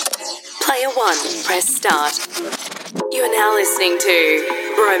Player 1, press start. You are now listening to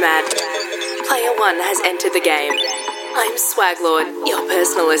Bromad. Player 1 has entered the game. I'm Swaglord, your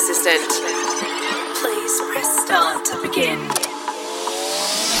personal assistant. Please press start to begin.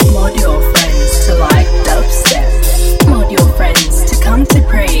 Mod your friends to like dubstep. Mod your friends to come to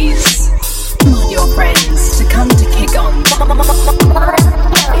praise. Mod your friends to come to kick on.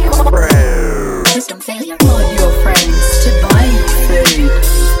 System failure. Mod your friends to buy you food.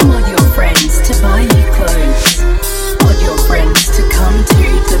 Mod your friends to buy you clothes. Mod your friends to come to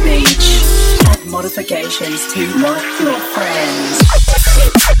the beach. Add modifications to mod your